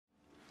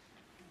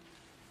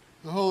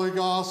The Holy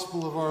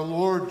Gospel of our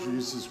Lord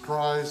Jesus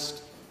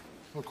Christ,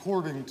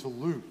 according to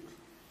Luke.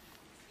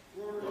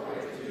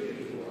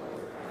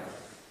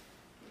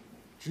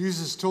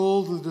 Jesus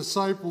told the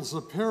disciples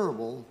a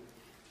parable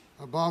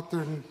about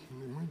their...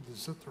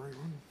 Is that the right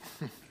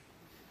one?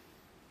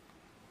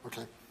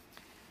 Okay.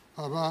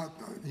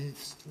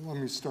 Let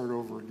me start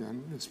over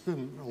again. It's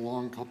been a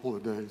long couple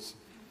of days.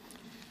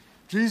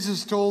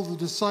 Jesus told the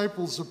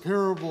disciples a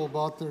parable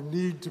about their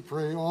need to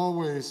pray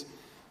always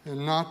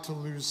and not to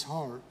lose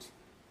heart.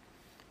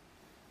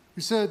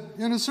 He said,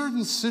 in a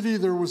certain city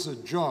there was a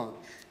judge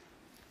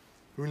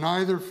who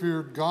neither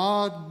feared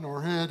God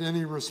nor had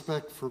any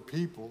respect for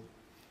people.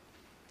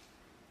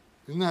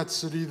 In that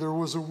city there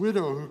was a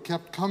widow who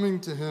kept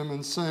coming to him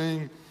and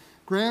saying,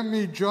 "Grant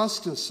me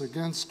justice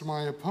against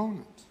my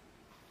opponent."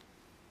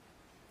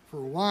 For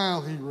a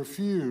while he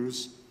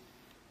refused,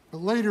 but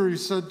later he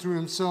said to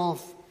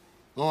himself,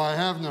 "Though I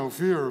have no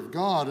fear of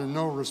God and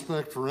no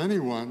respect for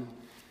anyone,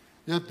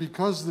 yet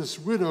because this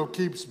widow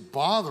keeps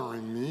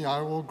bothering me,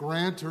 I will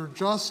grant her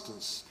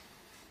justice,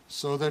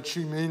 so that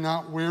she may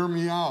not wear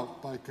me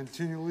out by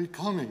continually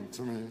coming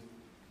to me."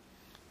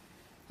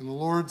 And the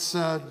Lord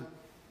said,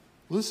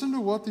 "Listen to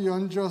what the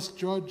unjust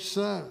judge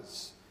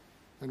says.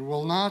 And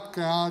will not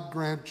God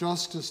grant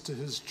justice to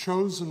his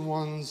chosen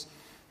ones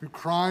who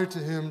cry to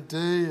him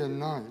day and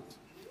night?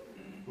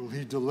 Will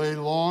he delay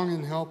long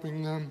in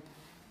helping them?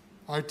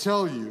 I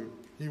tell you,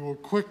 he will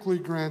quickly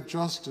grant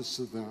justice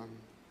to them.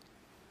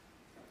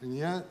 And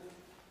yet,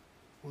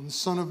 when the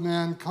Son of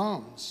Man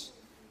comes,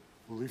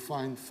 will he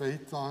find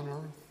faith on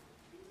earth?"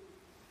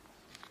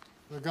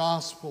 The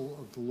Gospel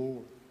of the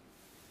Lord.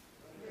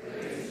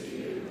 Praise to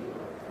you,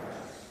 Lord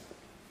Christ.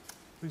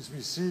 Please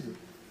be seated.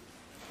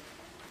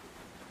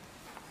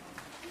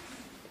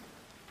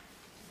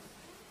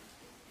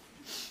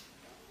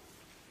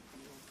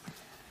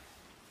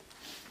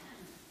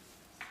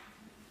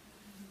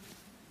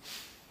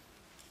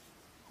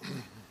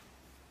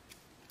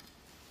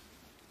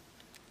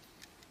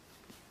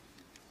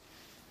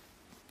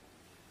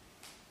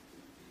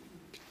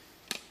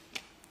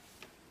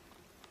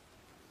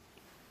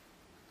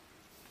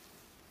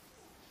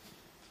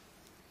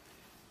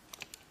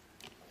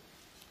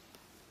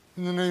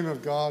 In the name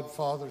of God,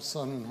 Father,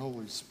 Son, and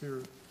Holy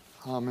Spirit.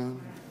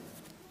 Amen.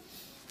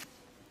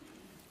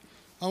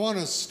 I want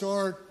to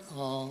start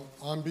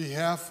on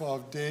behalf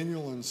of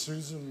Daniel and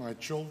Susan, my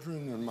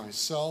children, and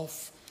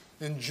myself,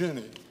 and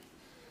Ginny,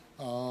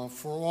 for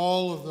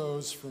all of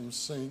those from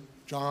St.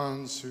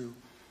 John's who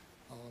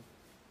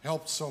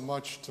helped so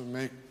much to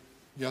make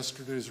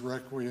yesterday's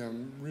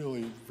Requiem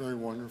really very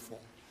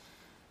wonderful.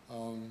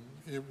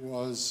 It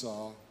was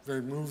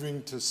very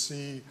moving to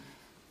see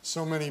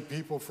so many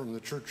people from the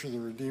Church of the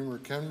Redeemer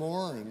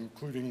Kenmore,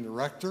 including the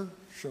rector,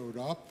 showed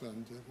up,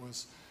 and it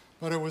was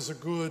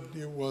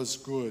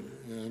good,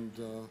 and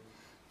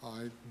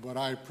but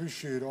I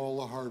appreciate all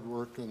the hard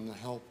work and the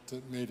help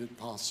that made it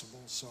possible.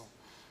 So,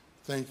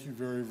 thank you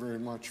very, very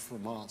much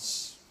from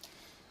us.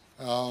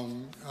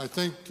 I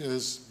think,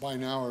 as by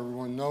now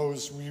everyone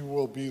knows, we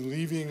will be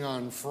leaving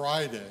on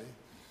Friday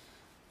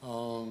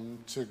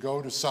to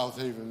go to South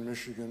Haven,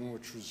 Michigan,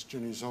 which was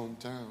Ginny's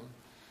hometown.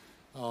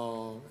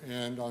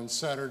 And on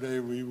Saturday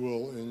we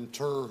will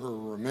inter her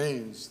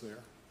remains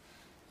there,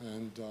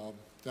 and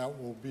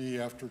that will be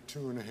after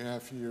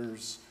 2.5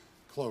 years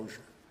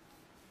closure.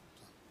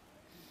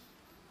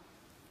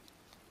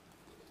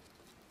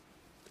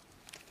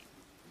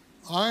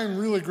 I'm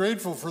really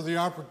grateful for the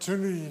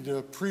opportunity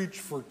to preach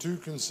for 2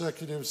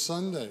 consecutive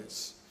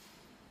Sundays.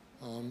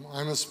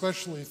 I'm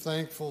especially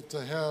thankful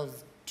to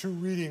have 2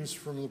 readings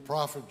from the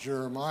prophet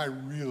Jeremiah. I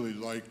really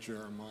like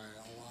Jeremiah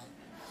a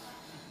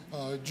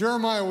lot.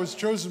 Jeremiah was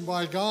chosen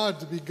by God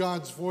to be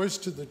God's voice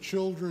to the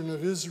children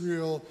of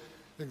Israel,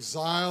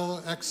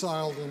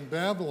 exiled in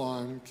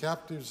Babylon,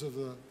 captives of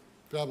the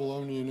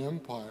Babylonian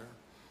Empire.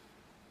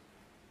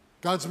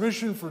 God's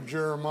mission for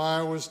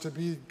Jeremiah was to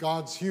be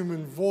God's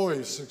human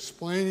voice,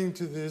 explaining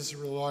to the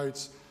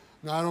Israelites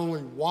not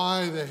only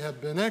why they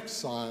had been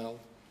exiled,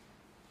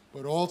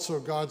 but also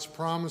God's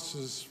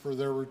promises for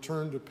their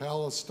return to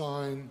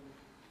Palestine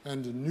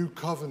and a new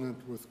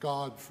covenant with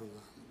God for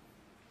them.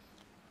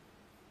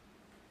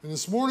 In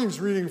this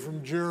morning's reading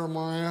from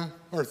Jeremiah,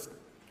 or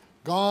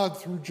God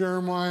through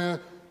Jeremiah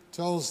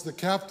tells the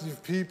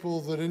captive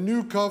people that a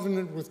new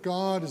covenant with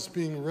God is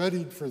being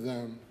readied for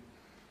them.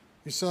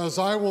 He says,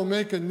 "I will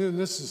make a new," and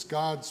this is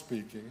God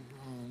speaking.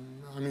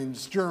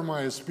 It's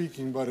Jeremiah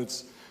speaking, but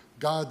it's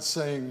God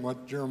saying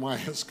what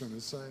Jeremiah is going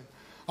to say.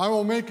 "I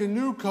will make a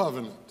new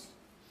covenant.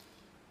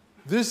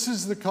 This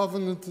is the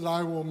covenant that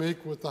I will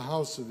make with the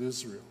house of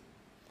Israel.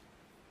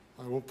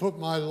 I will put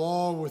my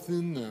law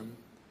within them,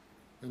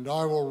 and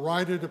I will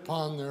write it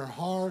upon their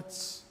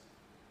hearts,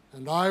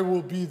 and I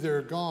will be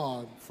their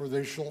God, for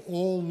they shall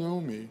all know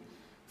me,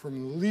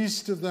 from the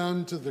least of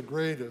them to the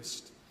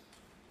greatest.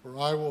 For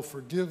I will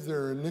forgive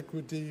their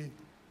iniquity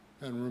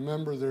and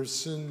remember their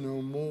sin no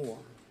more."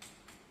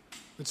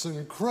 It's an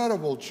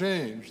incredible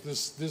change.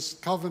 This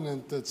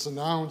covenant that's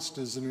announced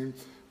is an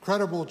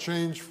incredible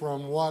change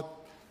from what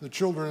the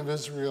children of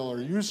Israel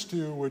are used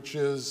to, which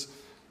is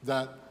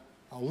that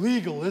a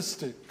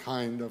legalistic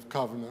kind of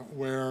covenant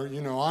where,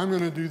 I'm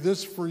going to do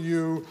this for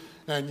you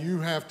and you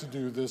have to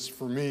do this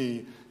for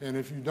me. And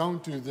if you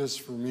don't do this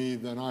for me,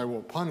 then I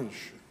will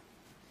punish you.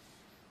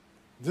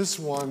 This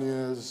one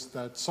is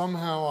that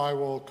somehow I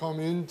will come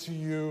into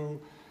you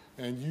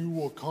and you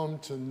will come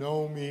to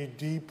know me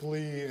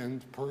deeply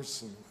and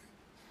personally,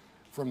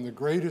 from the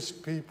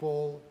greatest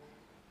people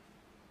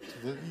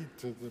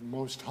to the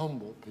most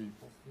humble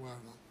people. Well,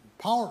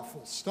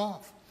 powerful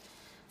stuff.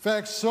 In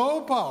fact,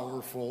 so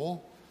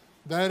powerful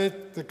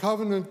that the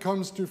covenant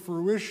comes to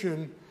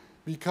fruition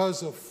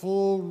becomes a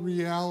full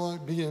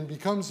reality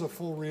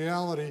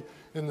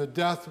in the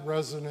death,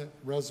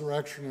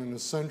 resurrection, and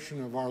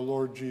ascension of our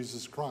Lord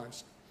Jesus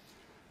Christ,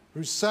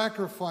 whose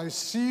sacrifice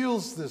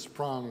seals this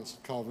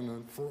promised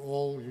covenant for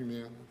all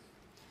humanity.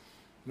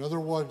 In other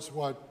words,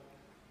 what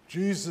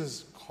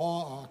Jesus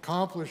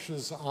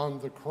accomplishes on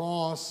the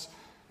cross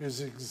is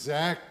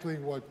exactly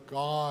what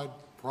God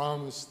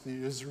promised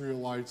the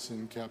Israelites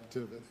in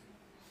captivity.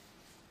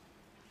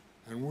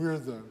 And we're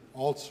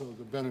also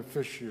the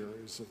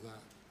beneficiaries of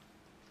that.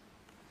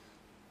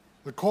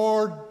 The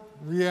core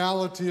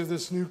reality of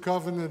this new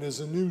covenant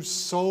is a new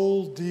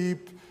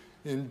soul-deep,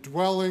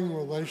 indwelling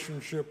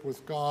relationship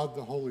with God,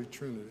 the Holy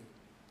Trinity,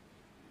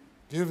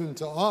 given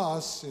to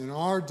us in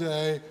our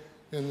day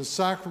in the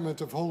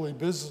sacrament of holy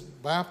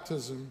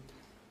baptism,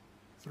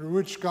 through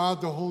which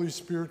God, the Holy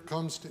Spirit,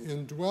 comes to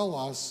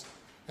indwell us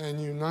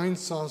and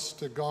unites us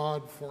to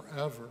God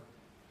forever.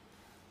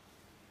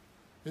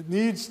 It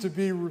needs to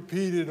be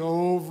repeated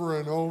over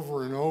and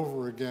over and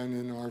over again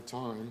in our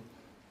time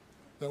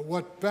that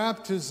what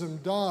baptism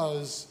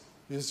does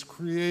is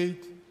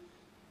create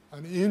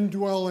an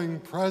indwelling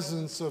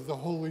presence of the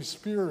Holy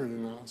Spirit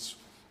in us.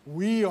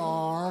 We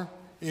are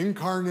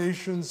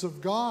incarnations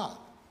of God.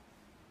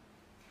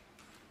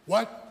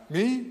 What?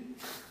 Me?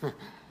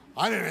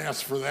 I didn't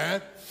ask for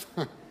that.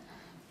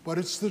 But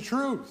it's the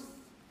truth.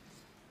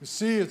 You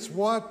see, it's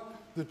what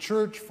the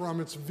church from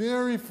its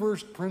very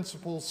first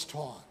principles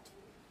taught,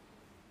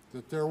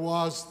 that there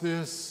was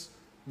this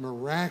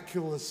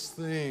miraculous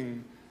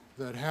thing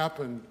that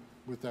happened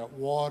with that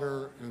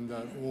water and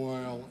that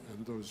oil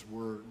and those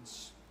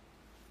words.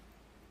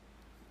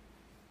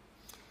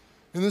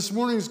 In this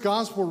morning's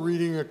gospel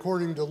reading,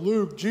 according to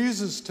Luke,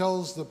 Jesus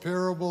tells the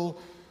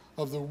parable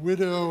of the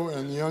widow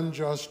and the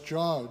unjust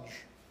judge.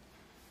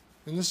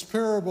 In this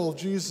parable,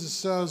 Jesus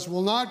says,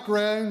 will not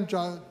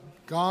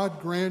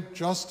God grant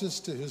justice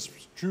to his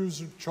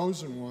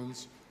chosen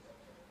ones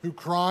who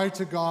cry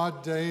to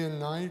God day and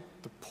night,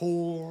 the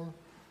poor,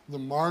 the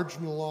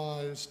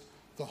marginalized,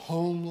 the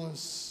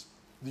homeless,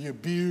 the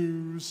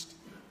abused,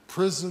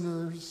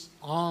 prisoners,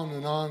 on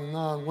and on and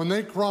on. When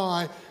they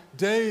cry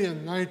day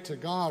and night to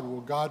God,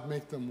 will God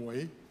make them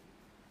wait?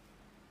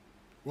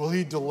 Will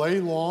he delay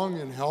long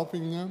in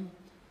helping them?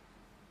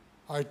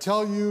 I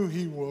tell you,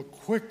 he will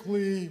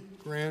quickly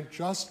grant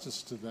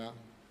justice to them.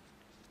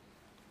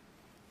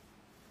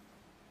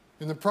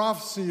 In the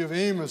prophecy of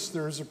Amos,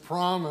 there is a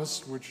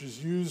promise which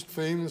is used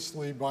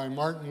famously by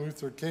Martin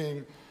Luther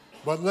King,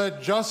 but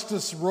let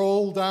justice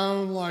roll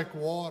down like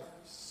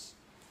waters,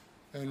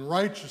 and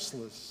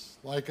righteousness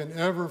like an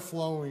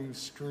ever-flowing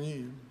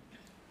stream.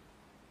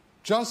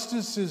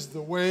 Justice is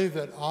the way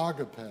that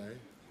agape,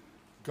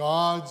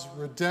 God's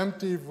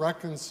redemptive,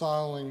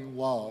 reconciling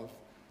love,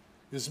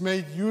 is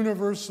made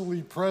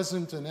universally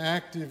present and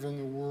active in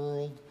the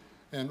world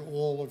and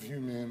all of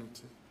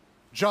humanity.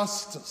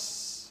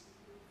 Justice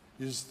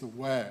is the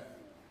way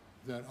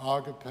that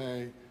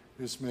agape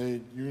is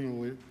made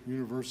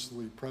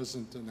universally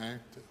present and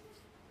active.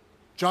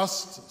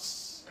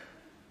 Justice.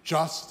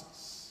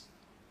 Justice.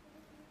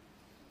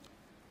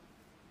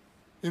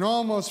 In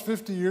almost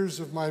 50 years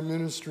of my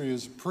ministry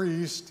as a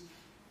priest,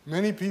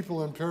 many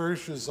people in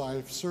parishes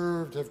I've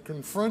served have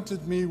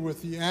confronted me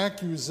with the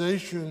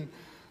accusation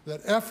that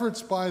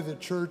efforts by the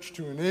church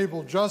to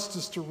enable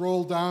justice to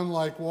roll down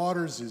like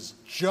waters is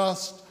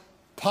just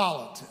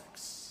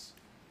politics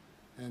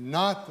and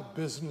not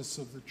the business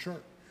of the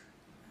church.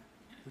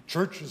 The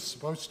church is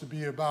supposed to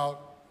be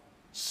about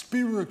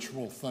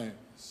spiritual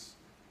things.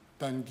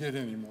 Doesn't get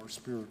any more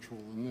spiritual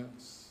than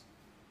this.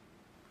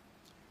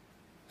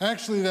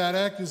 Actually, that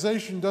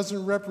accusation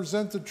doesn't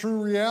represent the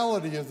true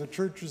reality of the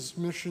church's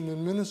mission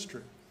and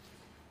ministry.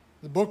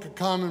 The Book of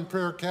Common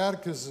Prayer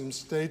Catechism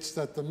states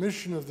that the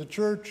mission of the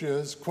church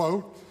is,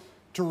 quote,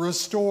 to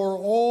restore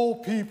all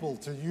people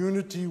to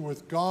unity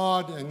with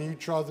God and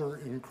each other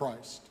in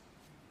Christ.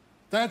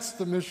 That's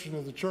the mission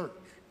of the church.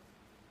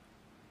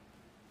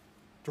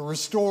 To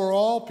restore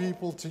all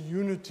people to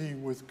unity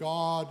with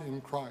God in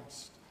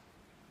Christ.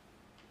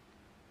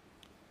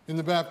 In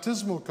the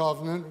baptismal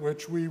covenant,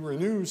 which we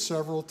renew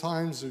several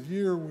times a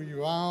year, we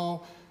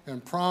vow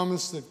and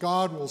promise that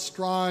God will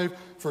strive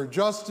for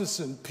justice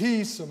and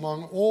peace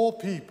among all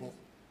people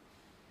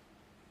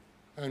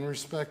and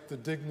respect the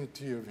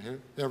dignity of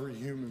every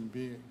human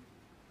being.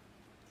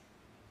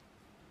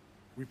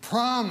 We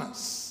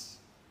promise,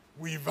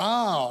 we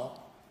vow,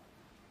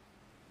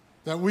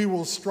 that we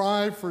will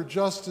strive for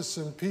justice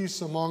and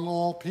peace among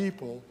all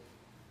people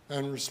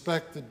and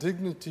respect the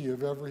dignity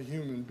of every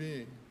human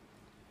being.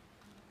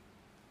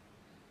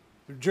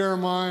 Through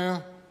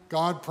Jeremiah,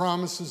 God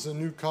promises a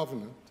new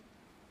covenant.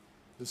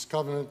 This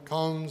covenant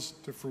comes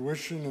to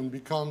fruition and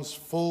becomes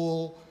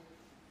full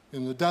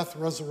in the death,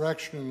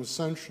 resurrection, and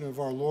ascension of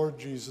our Lord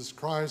Jesus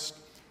Christ,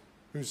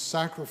 whose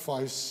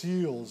sacrifice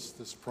seals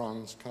this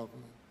promised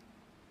covenant.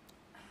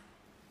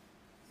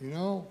 You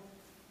know,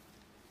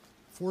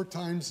 4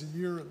 times a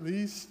year at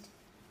least,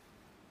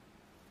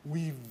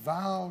 we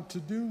vow to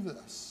do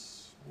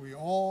this. We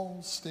all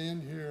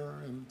stand here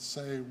and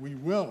say we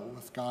will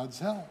with God's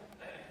help.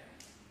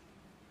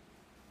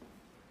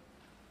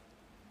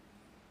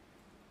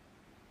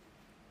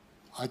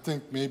 I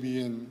think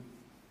maybe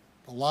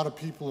a lot of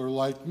people are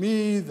like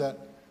me, that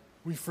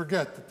we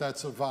forget that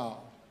that's a vow.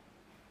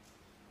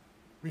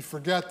 We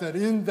forget that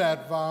in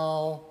that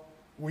vow,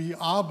 we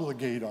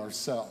obligate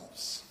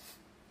ourselves.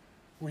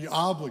 We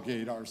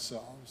obligate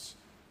ourselves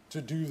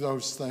to do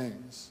those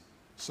things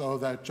so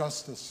that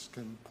justice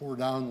can pour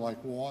down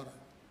like water,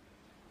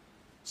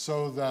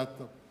 so that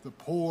the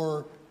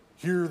poor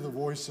hear the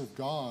voice of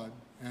God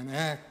and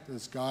act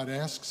as God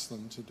asks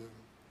them to do.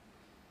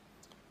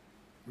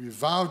 We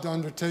vowed to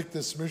undertake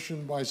this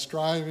mission by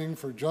striving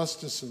for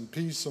justice and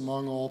peace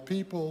among all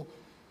people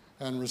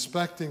and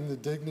respecting the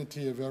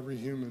dignity of every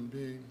human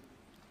being.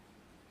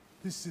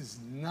 This is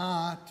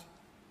not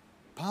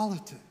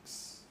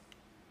politics.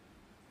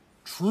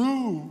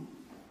 True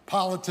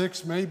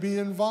politics may be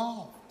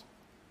involved.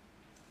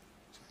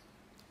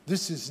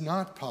 This is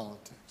not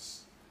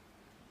politics.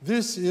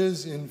 This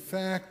is, in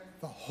fact,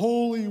 the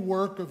holy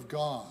work of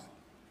God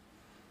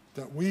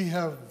that we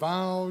have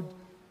vowed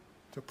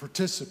to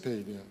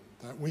participate in,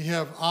 that we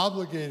have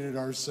obligated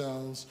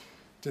ourselves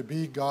to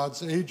be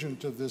God's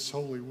agent of this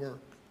holy work.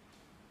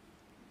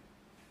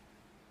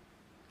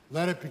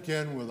 Let it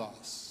begin with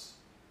us.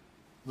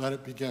 Let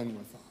it begin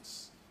with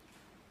us.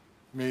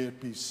 May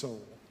it be so.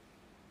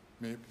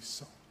 May it be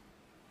so.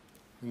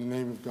 In the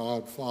name of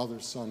God, Father,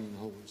 Son, and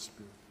Holy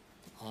Spirit.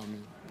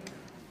 Amen.